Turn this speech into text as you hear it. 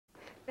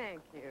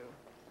Thank you.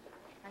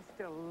 I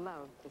still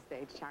love to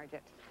stage charge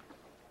it.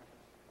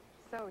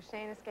 So,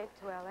 Shane escaped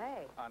to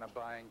L.A. On a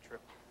buying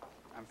trip.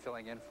 I'm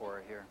filling in for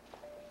her here.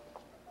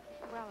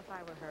 Well, if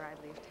I were her,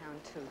 I'd leave town,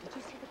 too. Did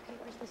you see the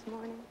papers this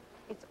morning?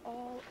 It's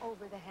all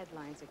over the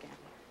headlines again.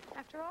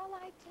 After all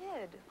I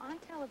did on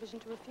television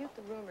to refute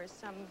the rumors,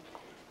 some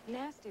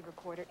nasty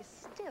reporter is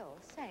still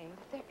saying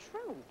that they're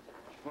true.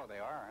 Well, they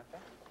are, aren't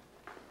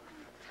they?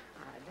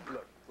 Todd.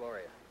 Look,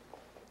 Gloria,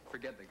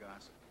 forget the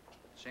gossip.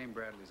 Shane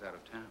Bradley's out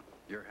of town.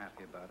 You're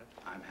happy about it.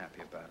 I'm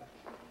happy about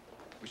it.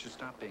 We should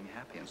stop being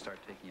happy and start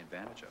taking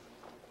advantage of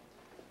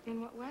it.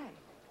 In what way?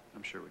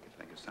 I'm sure we could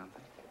think of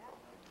something.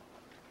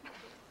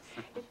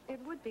 It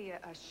would be a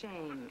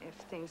shame if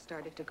things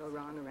started to go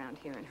wrong around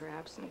here in her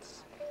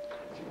absence.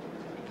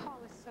 Paul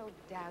is so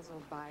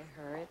dazzled by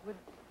her, it would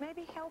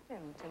maybe help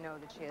him to know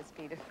that she has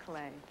feet of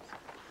clay.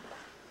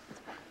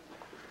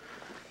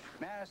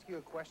 May I ask you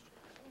a question?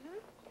 Mm-hmm.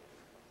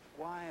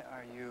 Why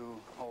are you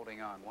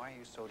holding on? Why are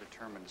you so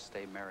determined to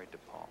stay married to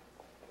Paul?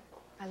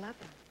 I love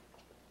him.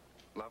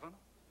 Love him?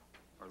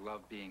 Or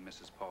love being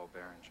Mrs. Paul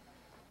Berrenger?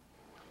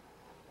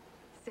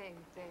 Same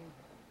thing.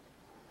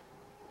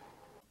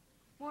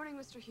 Morning,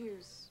 Mr.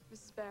 Hughes.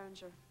 Mrs.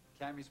 Berrenger.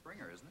 Cammy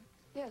Springer, isn't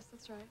it? Yes,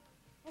 that's right.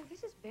 Oh,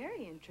 this is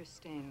very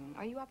interesting.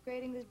 Are you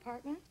upgrading the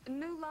department? A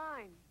new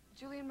line.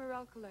 Julian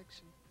Morel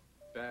collection.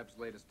 Bab's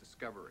latest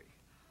discovery.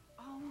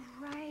 Oh,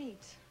 right.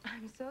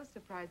 I'm so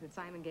surprised that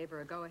Simon gave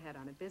her a go-ahead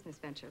on a business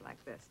venture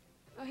like this.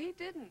 Oh, he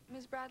didn't.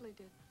 Miss Bradley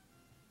did.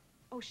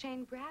 Oh,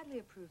 Shane Bradley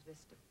approved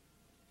this.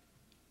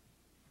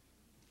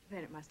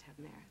 Then it must have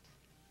merit.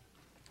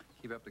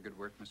 Keep up the good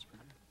work, Miss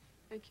Springer.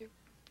 Thank you.